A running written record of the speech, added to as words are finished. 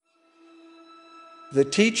The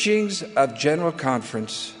teachings of General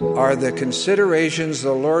Conference are the considerations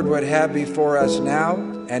the Lord would have before us now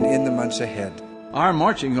and in the months ahead. Our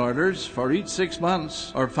marching orders for each 6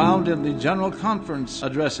 months are found in the General Conference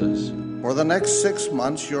addresses. For the next 6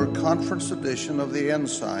 months, your conference edition of the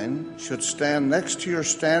Ensign should stand next to your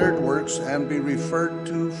standard works and be referred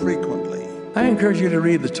to frequently. I encourage you to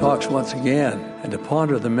read the talks once again and to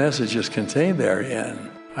ponder the messages contained therein.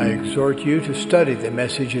 I exhort you to study the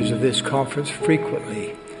messages of this conference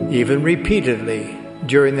frequently, even repeatedly,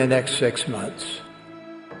 during the next 6 months.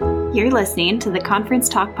 You're listening to the Conference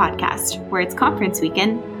Talk Podcast, where it's conference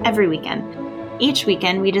weekend every weekend. Each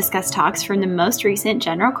weekend, we discuss talks from the most recent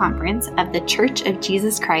General Conference of the Church of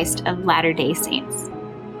Jesus Christ of Latter-day Saints.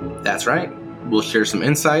 That's right. We'll share some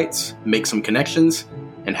insights, make some connections,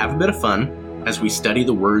 and have a bit of fun as we study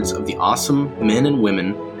the words of the awesome men and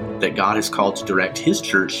women that God has called to direct His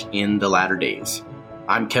church in the latter days.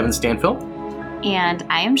 I'm Kevin Stanfill. And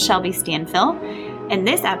I am Shelby Stanfill. In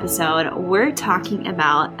this episode, we're talking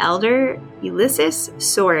about Elder Ulysses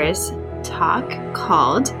Soares' talk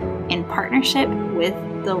called In Partnership with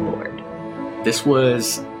the Lord. This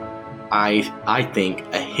was, I think,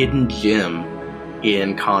 a hidden gem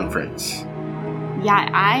in conference.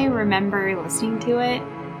 Yeah, I remember listening to it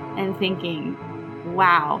and thinking,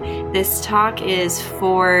 wow, this talk is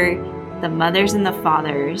for the mothers and the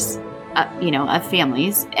fathers, of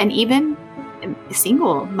families, and even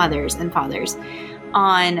single mothers and fathers,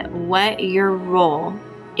 on what your role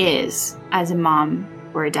is as a mom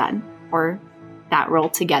or a dad, or that role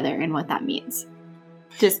together and what that means.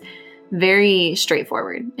 Just very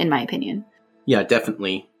straightforward, in my opinion. Yeah,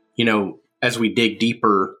 definitely. As we dig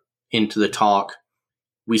deeper into the talk,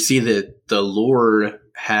 we see that the Lord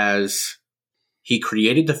He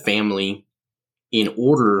created the family in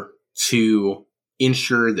order to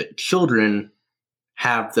ensure that children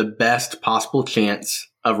have the best possible chance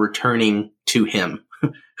of returning to Him,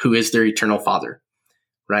 who is their eternal Father,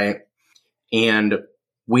 right? And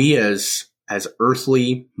we as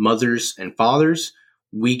earthly mothers and fathers,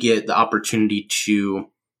 we get the opportunity to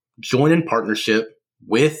join in partnership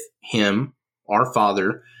with Him, our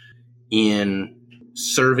Father, in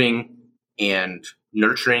serving and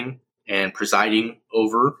nurturing and presiding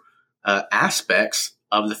over aspects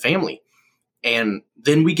of the family. And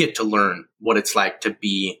then we get to learn what it's like to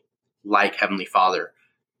be like Heavenly Father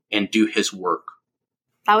and do His work.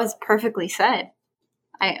 That was perfectly said.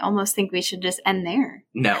 I almost think we should just end there.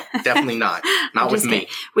 No, definitely not. Not with me.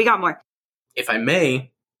 We got more. If I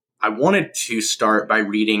may, I wanted to start by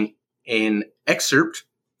reading an excerpt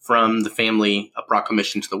from the family, A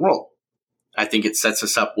Proclamation to the World. I think it sets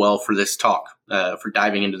us up well for this talk, for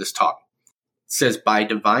diving into this talk. It says, by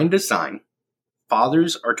divine design,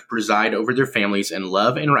 fathers are to preside over their families in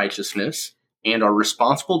love and righteousness and are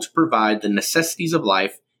responsible to provide the necessities of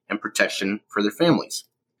life and protection for their families.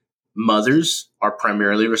 Mothers are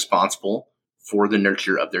primarily responsible for the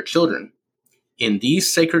nurture of their children. In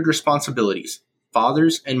these sacred responsibilities,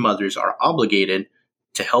 fathers and mothers are obligated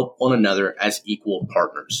to help one another as equal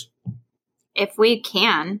partners. If we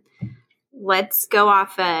can, let's go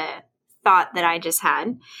off a thought that I just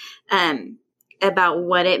had about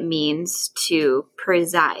what it means to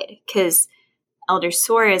preside, because Elder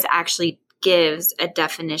Soares actually gives a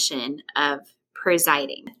definition of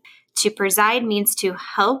presiding. To preside means to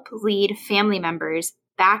help lead family members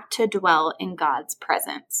back to dwell in God's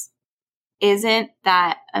presence. Isn't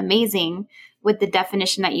that amazing with the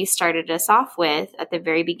definition that you started us off with at the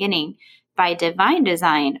very beginning? By divine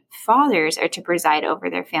design, fathers are to preside over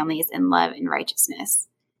their families in love and righteousness.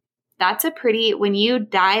 That's when you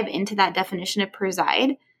dive into that definition of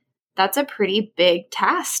preside, that's a pretty big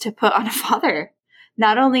task to put on a father.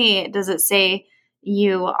 Not only does it say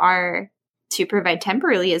you are to provide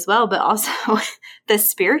temporally as well, but also the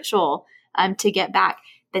spiritual to get back.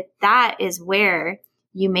 But that is where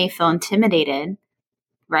you may feel intimidated,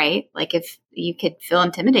 right? Like if you could feel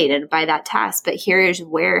intimidated by that task, but here's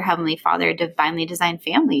where Heavenly Father divinely designed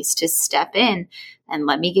families to step in and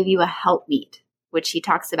let me give you a helpmeet, which he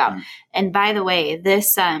talks about. And by the way,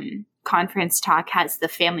 this conference talk has the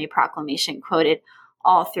family proclamation quoted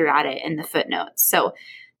all throughout it in the footnotes. So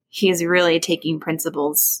he's really taking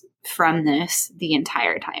principles from this the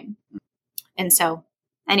entire time. And so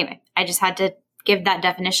anyway, I just had to give that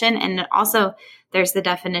definition. And also there's the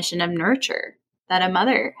definition of nurture that a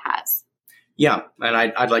mother has. Yeah, and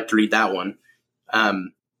I'd like to read that one.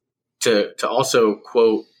 To also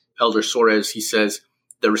quote Elder Soares, he says,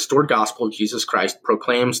 the restored gospel of Jesus Christ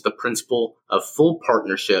proclaims the principle of full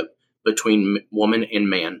partnership between woman and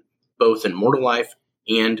man, both in mortal life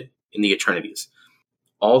and in the eternities.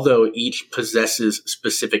 although each possesses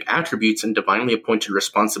specific attributes and divinely appointed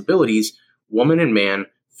responsibilities, woman and man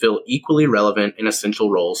fill equally relevant and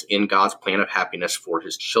essential roles in God's plan of happiness for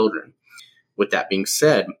his children. With that being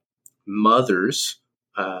said, mothers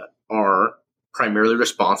are primarily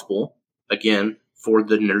responsible, again, for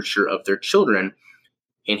the nurture of their children.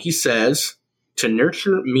 And he says, to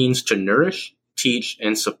nurture means to nourish, teach,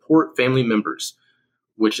 and support family members,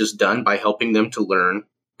 which is done by helping them to learn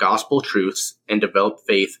gospel truths and develop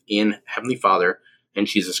faith in Heavenly Father and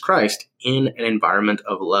Jesus Christ in an environment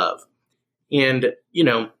of love. And,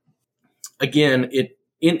 again,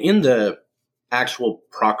 in the actual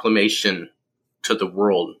proclamation to the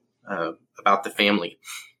world about the family,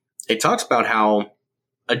 it talks about how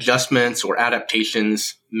adjustments or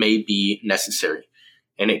adaptations may be necessary,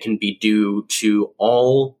 and it can be due to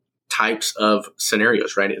all types of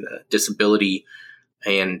scenarios, right? Disability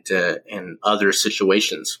and other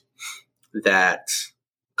situations that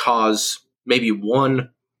cause maybe one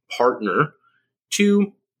partner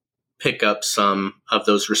to pick up some of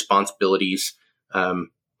those responsibilities on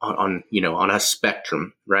a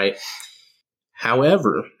spectrum, right?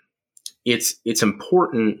 However, it's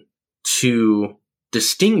important to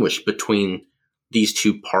distinguish between these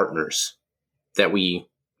two partners that we,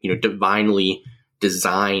 divinely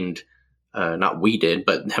designed. Not we did,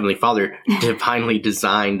 but Heavenly Father divinely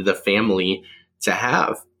designed the family to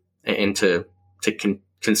have and to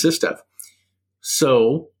consist of.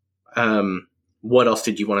 So, what else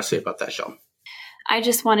did you want to say about that, Sean? I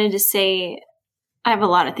just wanted to say, I have a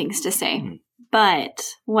lot of things to say, but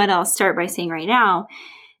what I'll start by saying right now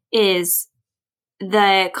is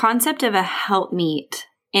the concept of a helpmeet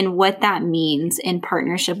and what that means in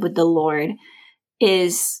partnership with the Lord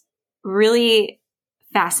is really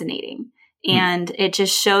fascinating. And it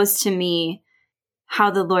just shows to me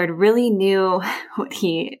how the Lord really knew what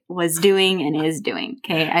he was doing and is doing.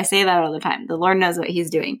 Okay. I say that all the time. The Lord knows what he's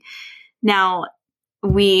doing. Now,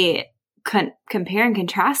 we compare and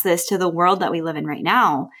contrast this to the world that we live in right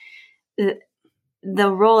now.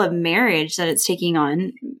 The role of marriage that it's taking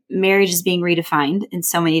on, marriage is being redefined in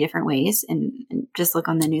so many different ways. And just look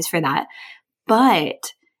on the news for that.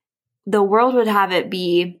 But the world would have it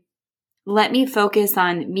be, let me focus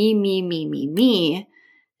on me,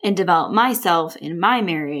 and develop myself in my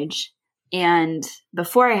marriage. And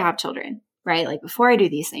before I have children, right? Like before I do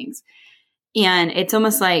these things. And it's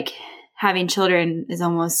almost like having children is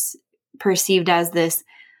almost perceived as this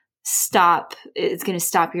it's going to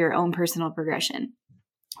stop your own personal progression.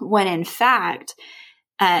 When in fact,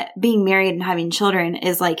 being married and having children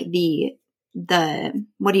is like the,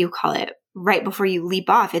 what do you call it? Right before you leap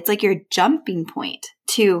off. It's like your jumping point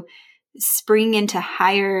to spring into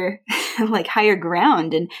higher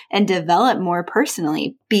ground and develop more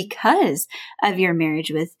personally because of your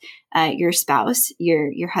marriage with your spouse,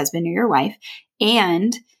 your husband or your wife,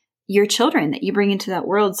 and your children that you bring into that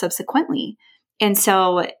world subsequently. And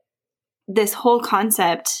so this whole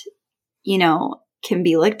concept, can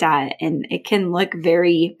be looked at, and it can look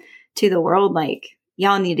very to the world like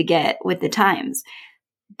y'all need to get with the times.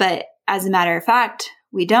 But as a matter of fact,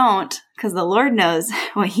 we don't, because the Lord knows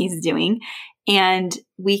what he's doing, and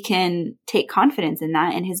we can take confidence in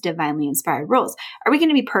that and his divinely inspired rules. Are we going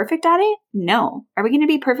to be perfect at it? No. Are we going to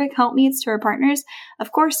be perfect helpmeets to our partners?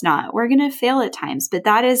 Of course not. We're going to fail at times, but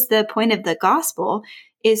that is the point of the gospel,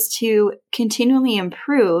 is to continually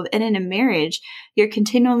improve. And in a marriage, you're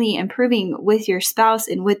continually improving with your spouse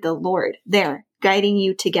and with the Lord there, guiding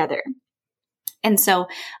you together. And so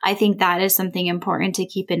I think that is something important to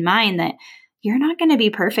keep in mind, that you're not going to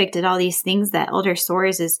be perfect at all these things that Elder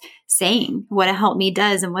Storrs is saying, what a helpmeet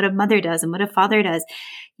does and what a mother does and what a father does.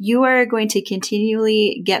 You are going to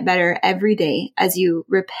continually get better every day as you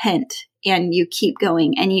repent and you keep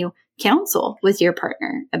going and you counsel with your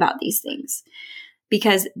partner about these things.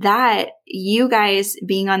 Because that, you guys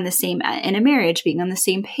being on the same, in a marriage, being on the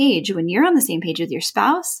same page, when you're on the same page with your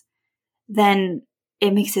spouse, then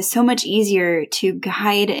it makes it so much easier to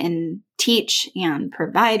guide and teach and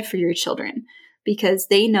provide for your children, because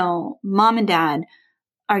they know mom and dad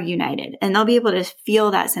are united and they'll be able to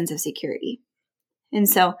feel that sense of security. And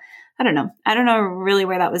so I don't know really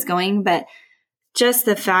where that was going, but just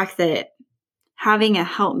the fact that having a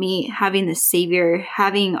helpmeet, having the Savior,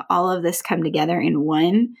 having all of this come together in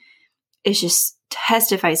one, it just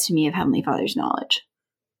testifies to me of Heavenly Father's knowledge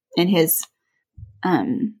and his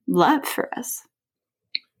love for us.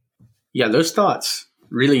 Yeah, those thoughts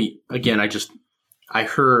really, again, I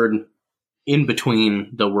heard in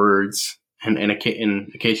between the words, and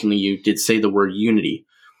occasionally you did say the word unity,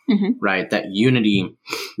 right? That unity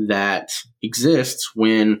that exists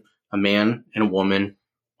when a man and a woman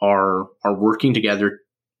are working together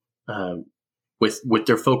with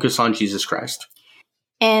their focus on Jesus Christ.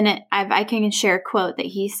 And I can share a quote that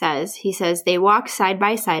he says. He says, "They walk side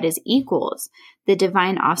by side as equals, the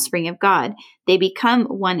divine offspring of God. They become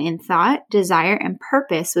one in thought, desire, and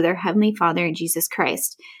purpose with their Heavenly Father in Jesus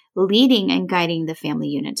Christ, leading and guiding the family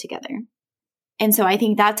unit together." And so I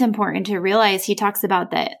think that's important to realize. He talks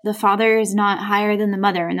about that the father is not higher than the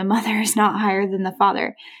mother, and the mother is not higher than the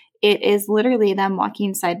father. It is literally them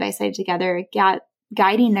walking side by side together,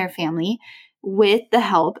 guiding their family with the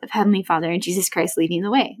help of Heavenly Father and Jesus Christ leading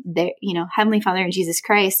the way. Heavenly Father and Jesus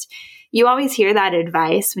Christ, you always hear that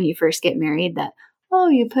advice when you first get married that, oh,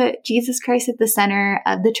 you put Jesus Christ at the center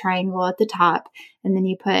of the triangle at the top, and then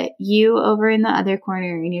you put you over in the other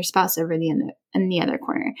corner and your spouse over in the other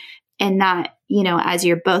corner. And that, as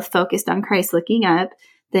you're both focused on Christ looking up,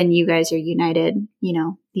 then you guys are united,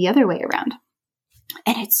 the other way around.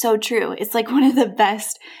 And it's so true. It's like one of the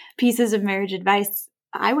best pieces of marriage advice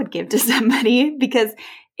I would give to somebody, because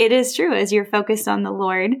it is true. As you're focused on the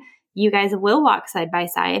Lord, you guys will walk side by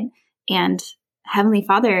side, and Heavenly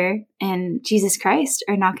Father and Jesus Christ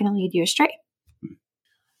are not going to lead you astray.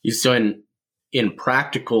 So in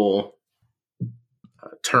practical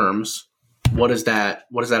terms, what does that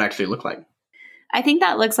actually look like? I think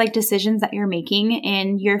that looks like decisions that you're making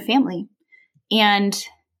in your family and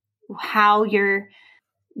how you're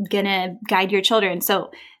going to guide your children.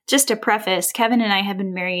 So just to preface, Kevin and I have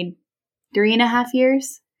been married 3.5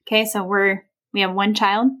 years. Okay, so we have one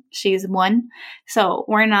child. She's 1. So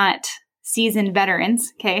we're not seasoned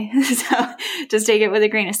veterans. Okay, so just take it with a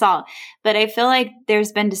grain of salt. But I feel like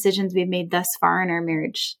there's been decisions we've made thus far in our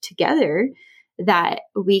marriage together that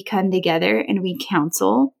we come together and we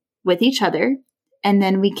counsel with each other, and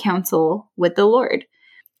then we counsel with the Lord.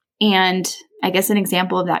 And I guess an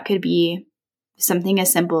example of that could be something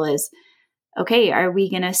as simple as, okay, are we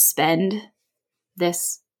going to spend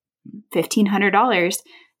this $1,500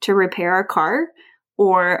 to repair our car?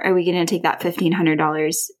 Or are we going to take that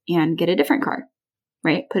 $1,500 and get a different car,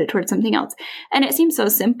 right? Put it towards something else. And it seems so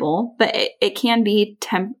simple, but it can be,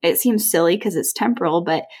 it seems silly because it's temporal,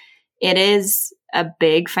 but it is a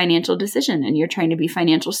big financial decision, and you're trying to be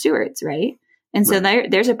financial stewards, right? And so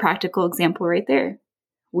there's a practical example right there.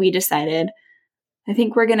 We decided, I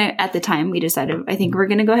think we're going to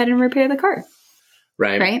go ahead and repair the car.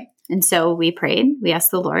 Right. And so we prayed, we asked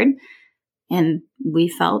the Lord, and we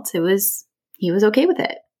felt he was okay with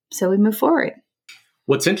it. So we moved forward.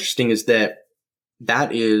 What's interesting is that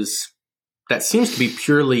seems to be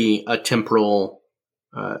purely a temporal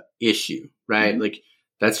issue, right? Mm-hmm. Like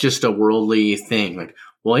that's just a worldly thing. Like,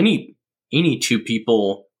 well, any two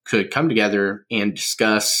people could come together and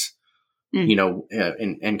discuss,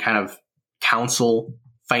 and kind of counsel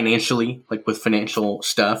financially, like with financial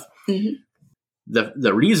stuff. Mm-hmm.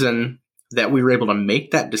 The reason that we were able to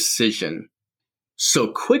make that decision so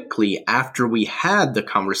quickly after we had the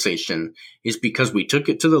conversation is because we took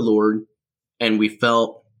it to the Lord and we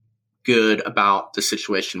felt good about the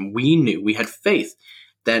situation. We knew, we had faith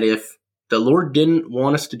that if the Lord didn't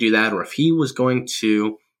want us to do that, or if he was going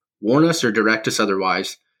to warn us or direct us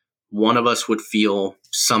otherwise, one of us would feel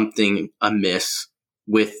something amiss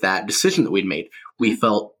with that decision that we'd made. We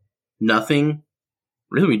felt nothing.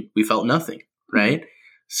 Really, we felt nothing, right?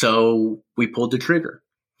 So we pulled the trigger.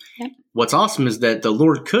 Yep. What's awesome is that the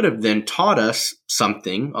Lord could have then taught us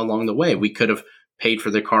something along the way. We could have paid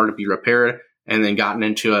for the car to be repaired and then gotten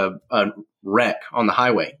into a wreck on the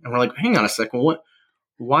highway. And we're like, hang on a second,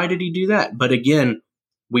 why did he do that? But again,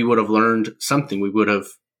 we would have learned something. We would have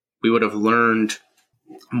learned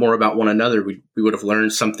more about one another. We would have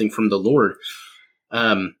learned something from the Lord.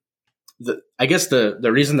 I guess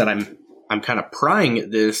the reason that I'm kind of prying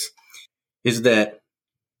at this is that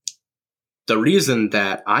the reason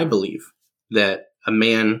that I believe that a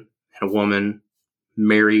man and a woman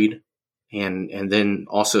married and then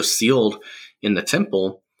also sealed in the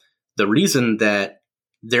temple, the reason that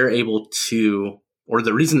they're able to, or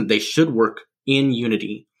the reason that they should work in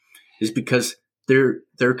unity is because they're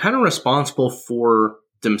kind of responsible for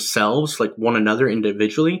themselves, like one another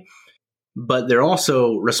individually, but they're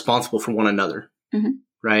also responsible for one another, mm-hmm.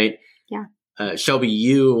 right? Yeah. Shelby,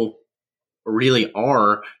 you really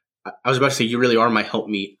are, I was about to say, you really are my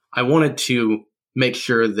helpmeet. I wanted to make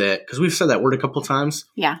sure that, because we've said that word a couple times.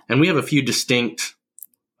 Yeah. And we have a few distinct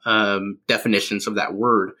definitions of that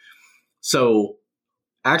word. So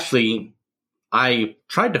actually, I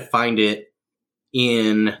tried to find it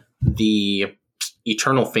in the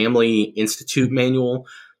Eternal Family Institute manual,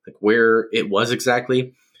 like where it was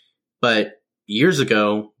exactly. But years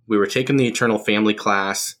ago, we were taking the Eternal Family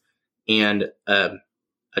class, and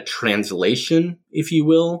a translation, if you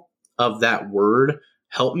will, of that word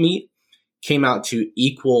helpmeet came out to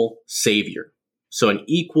equal savior. So an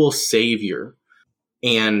equal savior.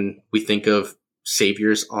 And we think of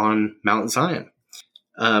saviors on Mount Zion.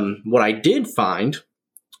 What I did find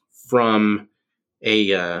from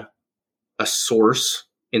a source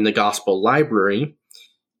in the Gospel Library,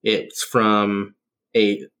 it's from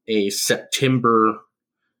a September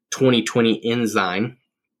 2020 Ensign,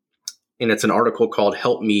 and it's an article called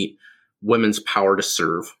 "Helpmeet: Women's Power to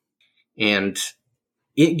Serve," and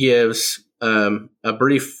it gives a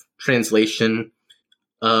brief translation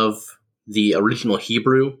of the original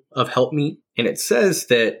Hebrew of helpmeet, and it says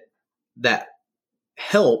that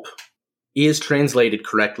help is translated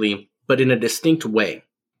correctly, but in a distinct way.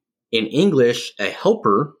 In English, a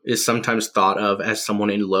helper is sometimes thought of as someone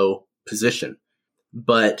in low position,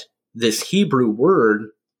 but this Hebrew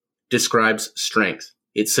word describes strength.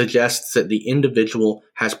 It suggests that the individual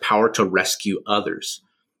has power to rescue others.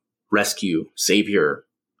 Rescue, savior,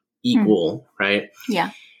 equal, right?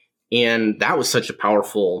 Yeah. And that was such a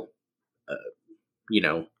powerful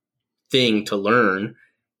thing to learn.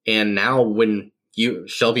 And now when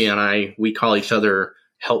Shelby and I, we call each other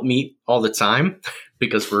helpmeet all the time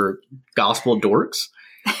because we're gospel dorks.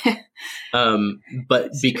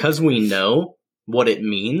 But because we know what it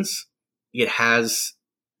means,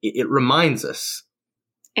 it reminds us.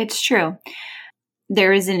 It's true.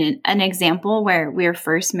 There was an example where we were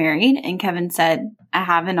first married and Kevin said, I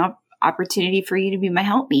have an opportunity for you to be my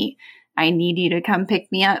helpmeet. I need you to come pick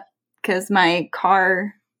me up because my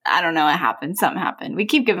car, I don't know what happened. Something happened. We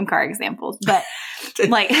keep giving car examples, but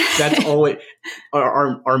like that's always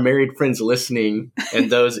our married friends listening and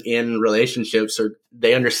those in relationships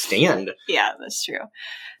they understand. Yeah, that's true.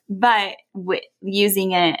 But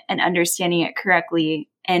using it and understanding it correctly.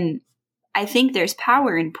 And I think there's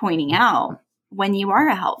power in pointing out when you are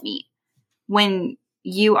a helpmeet, when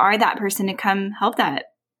you are that person to come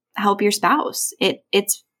help your spouse.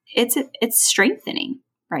 It's strengthening,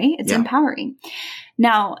 right? It's empowering.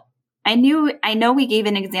 Now, I know we gave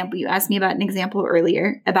an example. You asked me about an example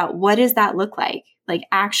earlier about what does that look like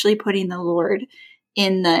actually putting the Lord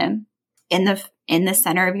in the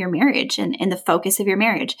center of your marriage and in the focus of your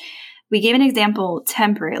marriage. We gave an example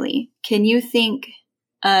temporarily. Can you think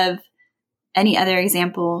of any other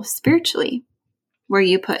example spiritually where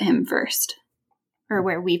you put him first or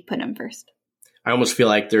where we've put him first? I almost feel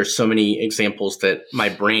like there's so many examples that my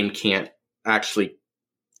brain can't actually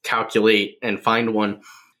calculate and find one.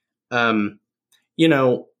 I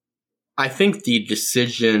think the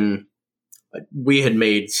decision, we had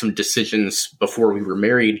made some decisions before we were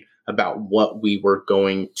married about what we were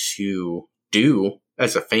going to do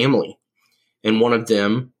as a family. And one of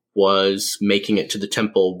them was making it to the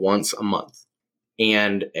temple once a month.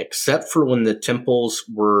 And except for when the temples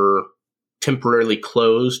were temporarily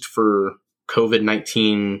closed for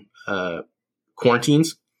COVID-19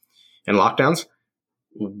 quarantines and lockdowns,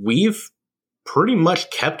 we've pretty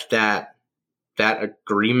much kept that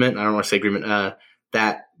agreement. I don't want to say agreement.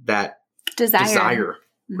 That desire,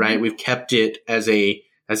 right? We've kept it as a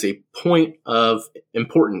point of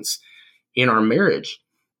importance in our marriage.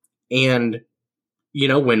 And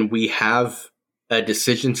when we have a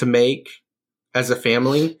decision to make as a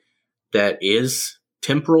family that is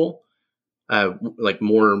temporal, like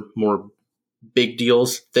more big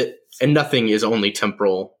deals, and nothing is only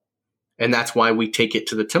temporal. And that's why we take it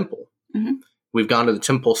to the temple. Mm-hmm. We've gone to the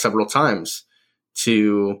temple several times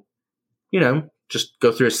to, just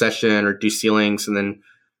go through a session or do sealings and then,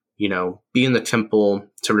 be in the temple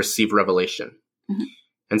to receive revelation. Mm-hmm.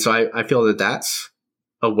 And so I feel that that's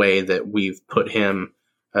a way that we've put him,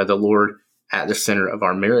 the Lord, at the center of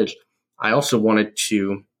our marriage. I also wanted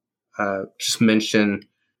to just mention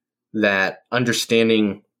that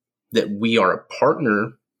understanding that we are a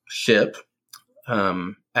partnership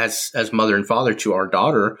as mother and father to our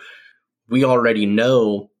daughter, we already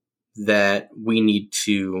know that we need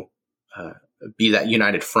to be that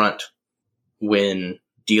united front when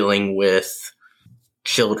dealing with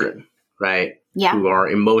children, right? Yeah. Who are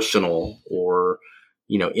emotional or,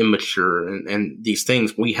 immature and these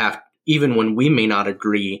things. We have, even when we may not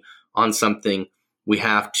agree on something, we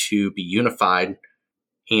have to be unified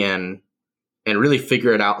and really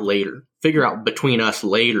figure out between us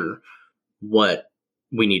later what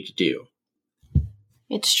we need to do.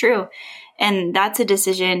 It's true. And that's a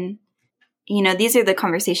decision. These are the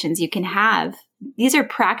conversations you can have. These are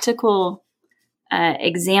practical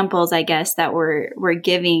examples, I guess, that we're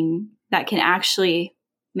giving that can actually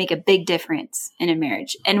make a big difference in a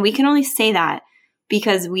marriage. And we can only say that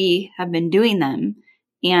because we have been doing them,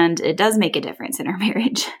 and it does make a difference in our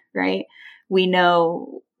marriage, right? We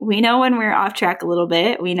know We know when we're off track a little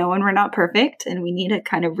bit. We know when we're not perfect and we need to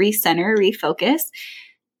kind of recenter, refocus.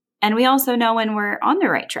 And we also know when we're on the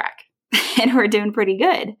right track and we're doing pretty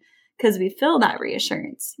good because we feel that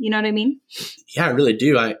reassurance. You know what I mean? Yeah, I really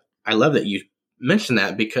do. I love that you mentioned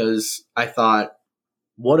that, because I thought,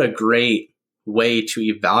 what a great way to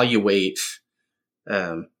evaluate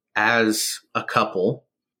as a couple,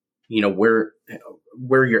 where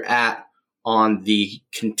you're at on the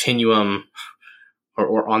continuum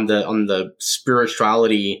or on the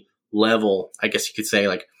spirituality level, I guess you could say.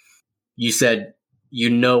 Like you said,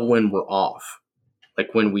 when we're off,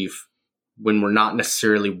 like when we're not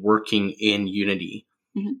necessarily working in unity.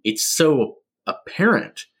 Mm-hmm. It's so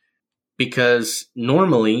apparent because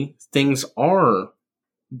normally things are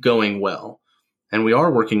going well and we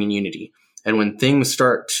are working in unity. And when things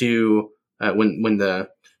start to, when the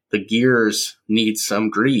gears need some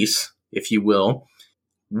grease, if you will,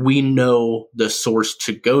 we know the source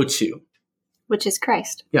to go to, which is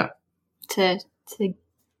Christ. Yeah. To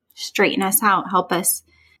straighten us out, help us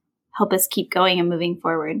keep going and moving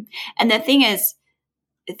forward. And the thing is,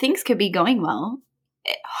 things could be going well.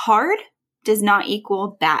 Hard does not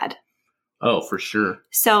equal bad. Oh, for sure.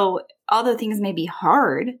 So although things may be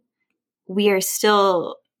hard, we are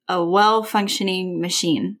still a well-functioning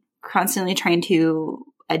machine, constantly trying to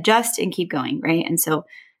adjust and keep going, right? And so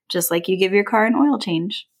just like you give your car an oil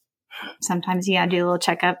change, sometimes you gotta do a little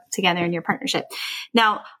checkup together in your partnership.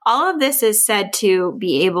 Now, all of this is said to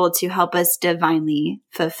be able to help us divinely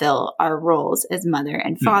fulfill our roles as mother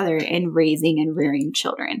and father in raising and rearing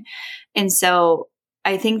children. And so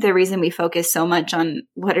I think the reason we focus so much on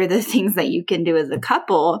what are the things that you can do as a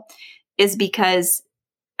couple is because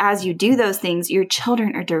as you do those things, your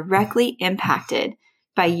children are directly impacted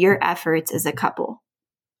by your efforts as a couple.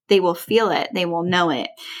 They will feel it. They will know it.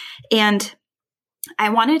 And I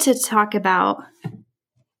wanted to talk about,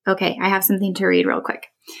 I have something to read real quick.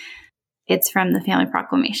 It's from the Family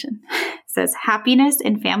Proclamation. It says, happiness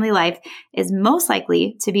in family life is most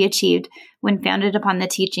likely to be achieved when founded upon the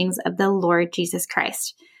teachings of the Lord Jesus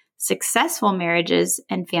Christ. Successful marriages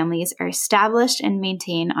and families are established and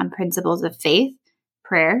maintained on principles of faith,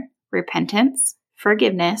 prayer, repentance,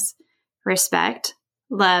 forgiveness, respect,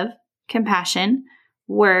 love, compassion,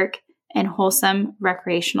 work, and wholesome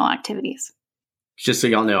recreational activities. Just so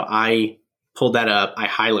y'all know, I pulled that up, I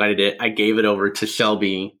highlighted it, I gave it over to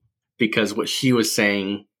Shelby because what she was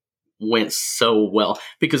saying went so well.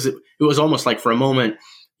 Because it was almost like for a moment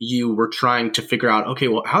you were trying to figure out, okay,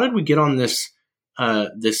 well, how did we get on this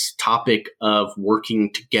topic of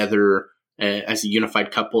working together as a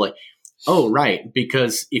unified couple? Like, oh, right,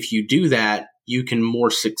 because if you do that, you can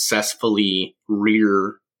more successfully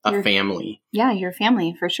rear a family. Yeah, your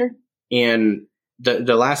family, for sure. And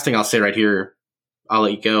the last thing I'll say right here, I'll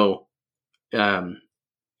let you go.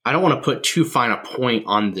 I don't want to put too fine a point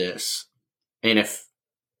on this. And if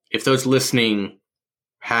those listening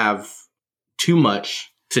have too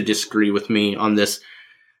much to disagree with me on this,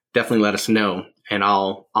 definitely let us know. And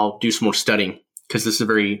I'll do some more studying because this is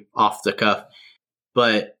very off the cuff.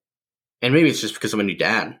 But, and maybe it's just because I'm a new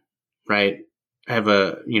dad, right? We have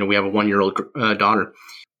a 1-year-old daughter,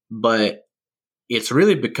 but it's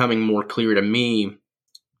really becoming more clear to me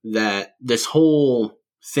that this whole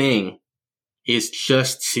thing is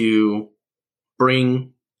just to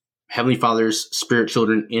bring Heavenly Father's spirit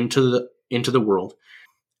children into the world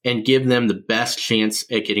and give them the best chance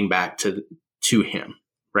at getting back to Him,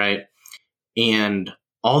 right? And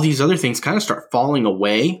all these other things kind of start falling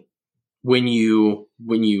away when you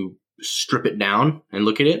strip it down and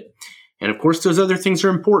look at it. And of course, those other things are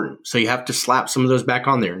important. So you have to slap some of those back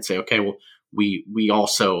on there and say, okay, well, we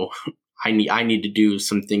also, I need to do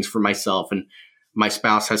some things for myself, and my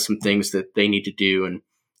spouse has some things that they need to do.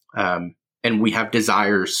 And we have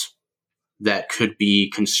desires that could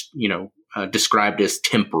be, described as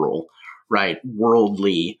temporal, right?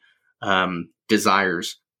 Worldly,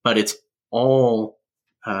 desires, but it's all,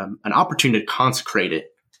 an opportunity to consecrate it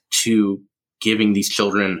to giving these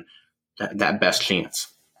children that best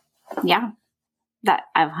chance. Yeah, that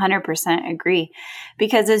I 100% agree.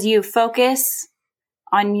 Because as you focus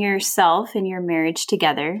on yourself and your marriage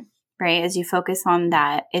together, right? As you focus on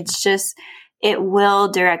that, it will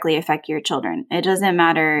directly affect your children. It doesn't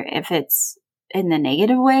matter if it's in the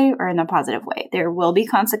negative way or in the positive way. There will be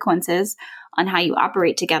consequences on how you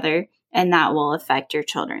operate together, and that will affect your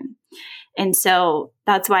children. And so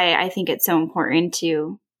that's why I think it's so important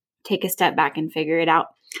to take a step back and figure it out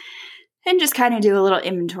and just kind of do a little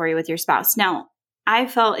inventory with your spouse. Now, I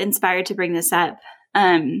felt inspired to bring this up.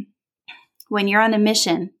 When you're on a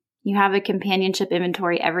mission, you have a companionship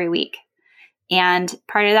inventory every week. And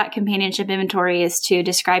part of that companionship inventory is to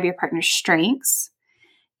describe your partner's strengths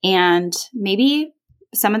and maybe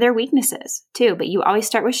some of their weaknesses too. But you always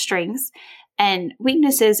start with strengths, and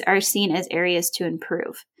weaknesses are seen as areas to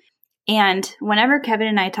improve. And whenever Kevin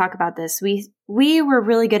and I talk about this, we were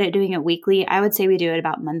really good at doing it weekly. I would say we do it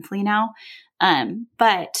about monthly now.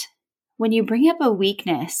 But when you bring up a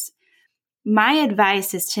weakness, my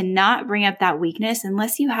advice is to not bring up that weakness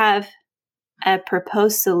unless you have a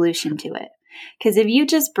proposed solution to it. Because if you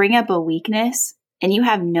just bring up a weakness and you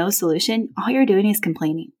have no solution, all you're doing is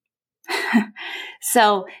complaining.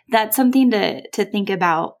 So that's something to think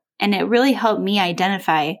about. And it really helped me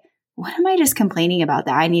identify, what am I just complaining about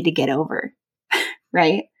that I need to get over?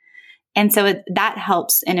 Right? And so that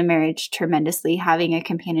helps in a marriage tremendously, having a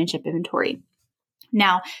companionship inventory.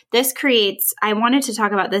 Now, this creates, I wanted to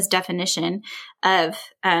talk about this definition of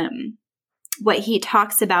what he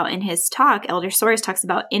talks about in his talk. Elder Soares talks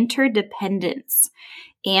about interdependence.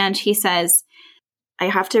 And he says, I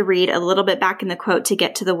have to read a little bit back in the quote to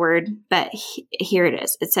get to the word, but here it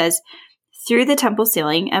is. It says, through the temple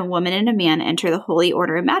ceiling, a woman and a man enter the holy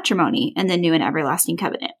order of matrimony and the new and everlasting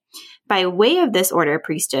covenant. By way of this order of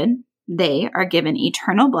priesthood, they are given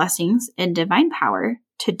eternal blessings and divine power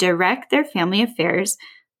to direct their family affairs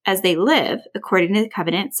as they live according to the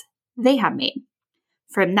covenants they have made.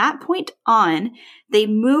 From that point on, they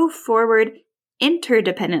move forward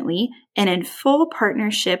interdependently and in full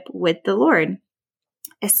partnership with the Lord,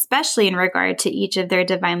 especially in regard to each of their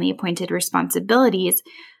divinely appointed responsibilities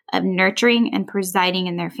of nurturing and presiding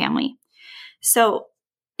in their family. So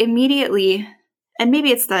immediately, and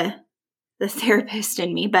maybe it's the therapist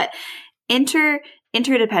in me, but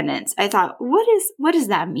interdependence. I thought, what does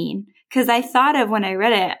that mean? Because I thought of, when I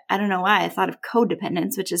read it, I don't know why, I thought of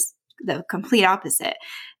codependence, which is the complete opposite.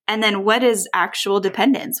 And then what is actual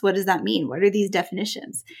dependence? What does that mean? What are these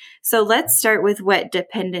definitions? So let's start with what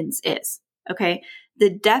dependence is. Okay. The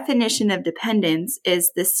definition of dependence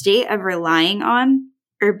is the state of relying on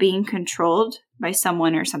or being controlled by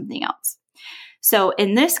someone or something else. So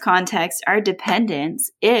in this context, our dependence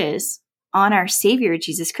is on our Savior,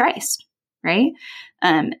 Jesus Christ, right?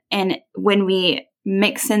 And when we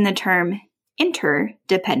mix in the term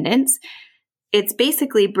interdependence, it's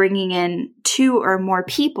basically bringing in two or more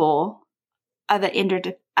people of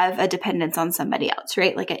a dependence on somebody else,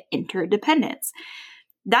 right? Like an interdependence.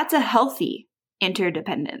 That's a healthy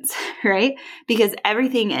interdependence, right? Because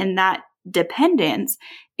everything in that dependence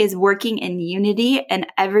is working in unity and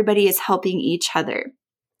everybody is helping each other,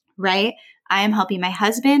 right? I am helping my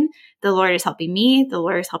husband. The Lord is helping me. The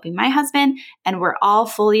Lord is helping my husband. And we're all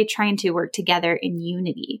fully trying to work together in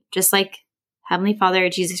unity, just like Heavenly Father,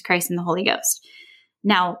 Jesus Christ, and the Holy Ghost.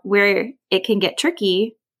 Now, where it can get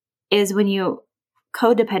tricky is when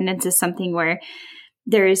codependence is something where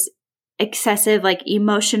there's excessive, like,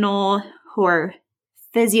 emotional or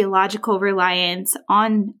physiological reliance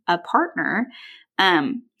on a partner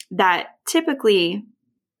that typically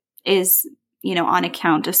is, on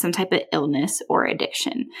account of some type of illness or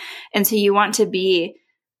addiction. And so you want to be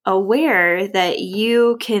aware that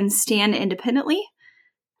you can stand independently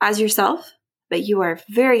as yourself, but you are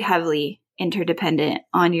very heavily interdependent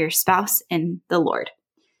on your spouse and the Lord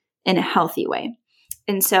in a healthy way.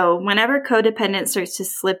 And so whenever codependence starts to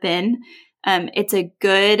slip in, it's a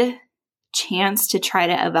good chance to try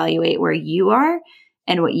to evaluate where you are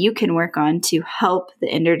and what you can work on to help the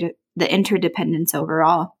interdependence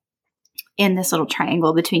overall in this little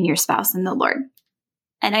triangle between your spouse and the Lord.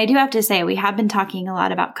 And I do have to say, we have been talking a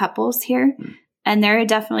lot about couples here, and there are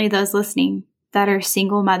definitely those listening that are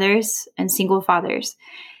single mothers and single fathers.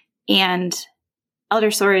 And Elder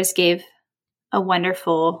Soares gave a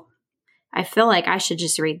wonderful, I feel like I should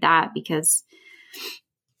just read that because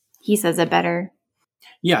he says it better.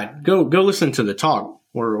 Yeah, go listen to the talk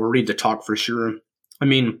or read the talk for sure. I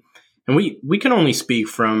mean, and we can only speak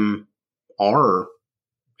from our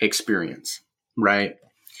experience, right?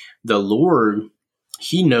 The Lord,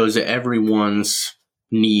 He knows everyone's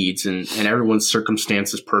needs and everyone's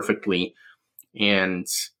circumstances perfectly. And,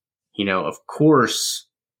 of course,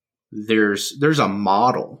 there's a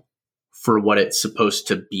model for what it's supposed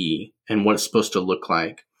to be and what it's supposed to look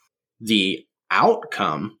like. The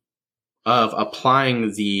outcome of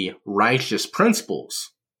applying the righteous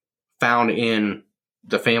principles found in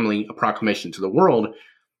the family, A Proclamation to the World,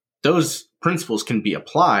 those principles can be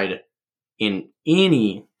applied in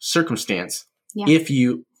any circumstance if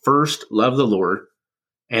you first love the Lord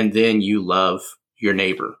and then you love your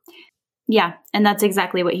neighbor. Yeah, and that's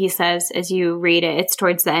exactly what he says as you read it. It's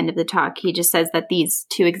towards the end of the talk. He just says that these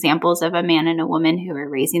two examples of a man and a woman who are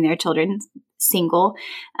raising their children single,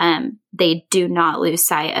 they do not lose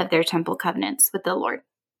sight of their temple covenants with the Lord.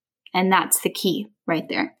 And that's the key right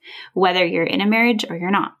there. Whether you're in a marriage or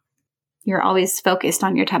you're not, you're always focused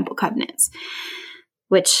on your temple covenants,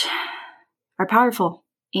 which are powerful.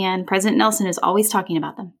 And President Nelson is always talking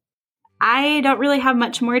about them. I don't really have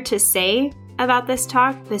much more to say about this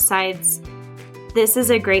talk besides this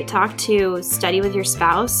is a great talk to study with your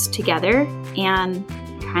spouse together and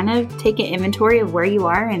kind of take an inventory of where you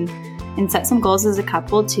are and set some goals as a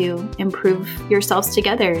couple to improve yourselves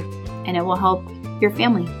together, and it will help your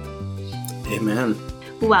family. Amen.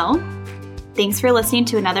 Well, thanks for listening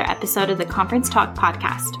to another episode of the Conference Talk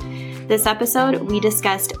podcast. This episode, we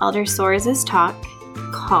discussed Elder Soares' talk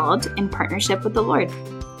called In Partnership with the Lord.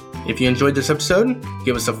 If you enjoyed this episode,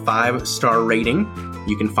 give us a 5-star rating.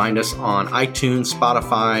 You can find us on iTunes,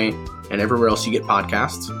 Spotify, and everywhere else you get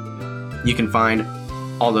podcasts. You can find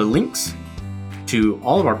all the links to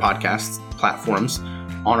all of our podcast platforms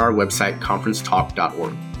on our website,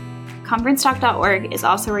 conferencetalk.org. Conferencetalk.org is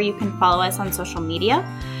also where you can follow us on social media.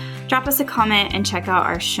 Drop us a comment and check out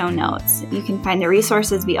our show notes. You can find the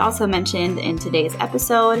resources we also mentioned in today's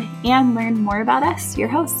episode and learn more about us, your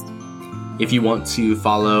host. If you want to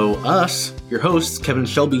follow us, your hosts, Kevin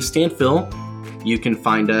Shelby Stanfill, you can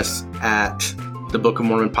find us at the Book of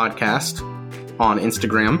Mormon Podcast on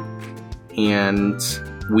Instagram. And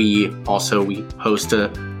we host a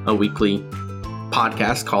weekly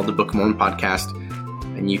podcast called the Book of Mormon Podcast.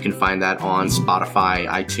 And you can find that on Spotify,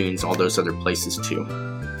 iTunes, all those other places too.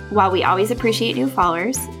 While we always appreciate new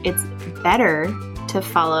followers, it's better to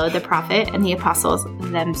follow the prophet and the apostles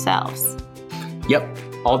themselves. Yep.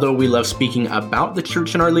 Although we love speaking about the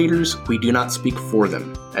church and our leaders, we do not speak for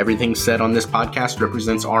them. Everything said on this podcast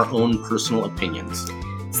represents our own personal opinions.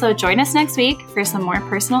 So join us next week for some more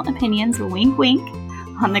personal opinions, wink, wink,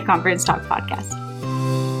 on the Conference Talk podcast.